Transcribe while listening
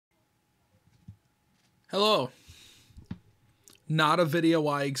Hello. Not a video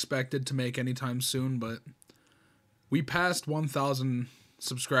I expected to make anytime soon, but we passed 1,000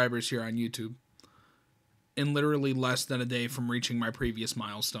 subscribers here on YouTube in literally less than a day from reaching my previous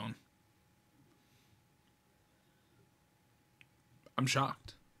milestone. I'm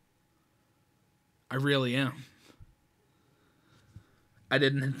shocked. I really am. I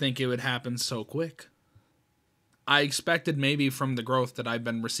didn't think it would happen so quick. I expected maybe from the growth that I've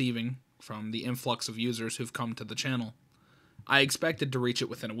been receiving from the influx of users who've come to the channel, I expected to reach it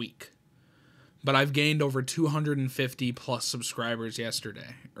within a week. But I've gained over 250 plus subscribers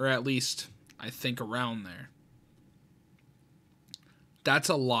yesterday, or at least I think around there. That's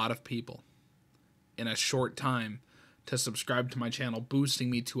a lot of people in a short time to subscribe to my channel,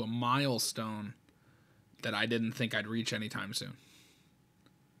 boosting me to a milestone that I didn't think I'd reach anytime soon.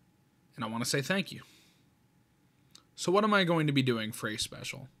 And I want to say thank you. So what am I going to be doing for a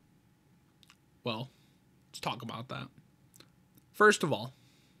special? Well, let's talk about that. First of all,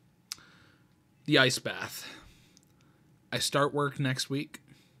 the ice bath. I start work next week.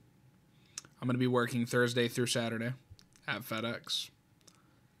 I'm going to be working Thursday through Saturday at FedEx.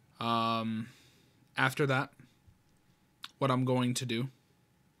 After that, what I'm going to do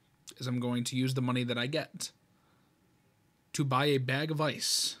is I'm going to use the money that I get to buy a bag of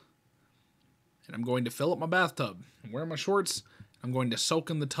ice. And I'm going to fill up my bathtub and wear my shorts. I'm going to soak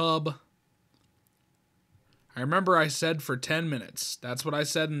in the tub. I remember I said for 10 minutes. That's what I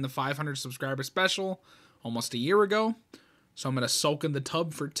said in the 500 subscriber special almost a year ago. So I'm going to soak in the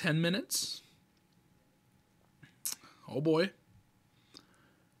tub for 10 minutes. Oh boy.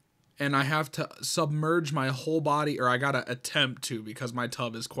 And I have to submerge my whole body, or I got to attempt to because my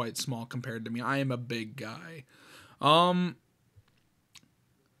tub is quite small compared to me. I am a big guy.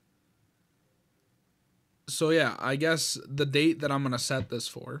 So yeah, I guess the date that I'm going to set this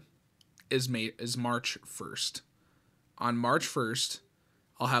for is March 1st. On March 1st,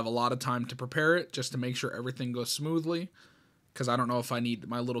 I'll have a lot of time to prepare it just to make sure everything goes smoothly, because I don't know if I need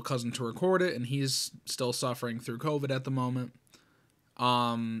my little cousin to record it, and he's still suffering through COVID at the moment.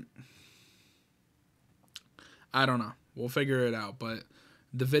 I don't know. We'll figure it out, but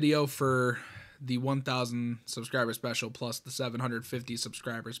the video for the 1,000 subscriber special plus the 750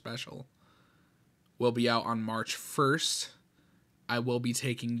 subscriber special will be out on March 1st. I will be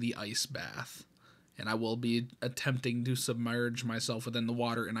taking the ice bath, and I will be attempting to submerge myself within the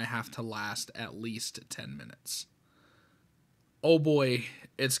water, and I have to last at least 10 minutes. Oh boy,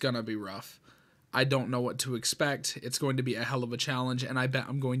 it's gonna be rough. I don't know what to expect. It's going to be a hell of a challenge, and I bet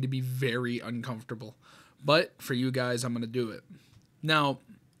I'm going to be very uncomfortable. But for you guys, I'm gonna do it. Now,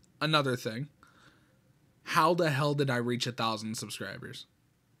 another thing. How the hell did I reach 1,000 subscribers?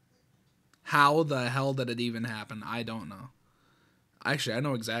 How the hell did it even happen? I don't know. Actually, I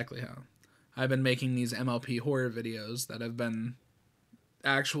know exactly how. I've been making these MLP horror videos that have been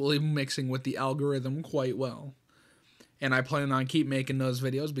actually mixing with the algorithm quite well. And I plan on keep making those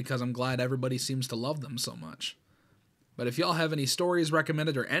videos because I'm glad everybody seems to love them so much. But if y'all have any stories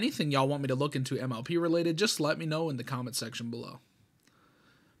recommended or anything y'all want me to look into MLP related, just let me know in the comment section below.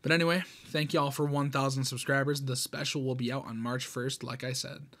 But anyway, thank y'all for 1,000 subscribers. The special will be out on March 1st, like I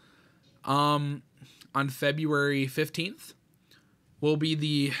said. On February 15th will be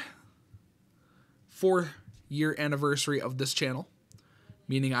the 4-year anniversary of this channel,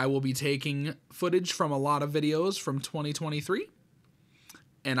 meaning I will be taking footage from a lot of videos from 2023,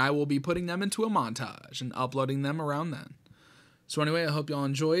 and I will be putting them into a montage and uploading them around then. So anyway, I hope y'all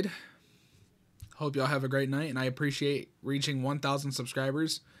enjoyed. Hope y'all have a great night, and I appreciate reaching 1,000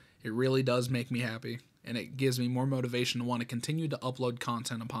 subscribers. It really does make me happy, and it gives me more motivation to want to continue to upload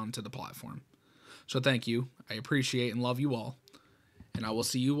content onto the platform. So thank you. I appreciate and love you all, and I will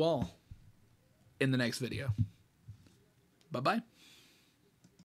see you all in the next video. Bye-bye.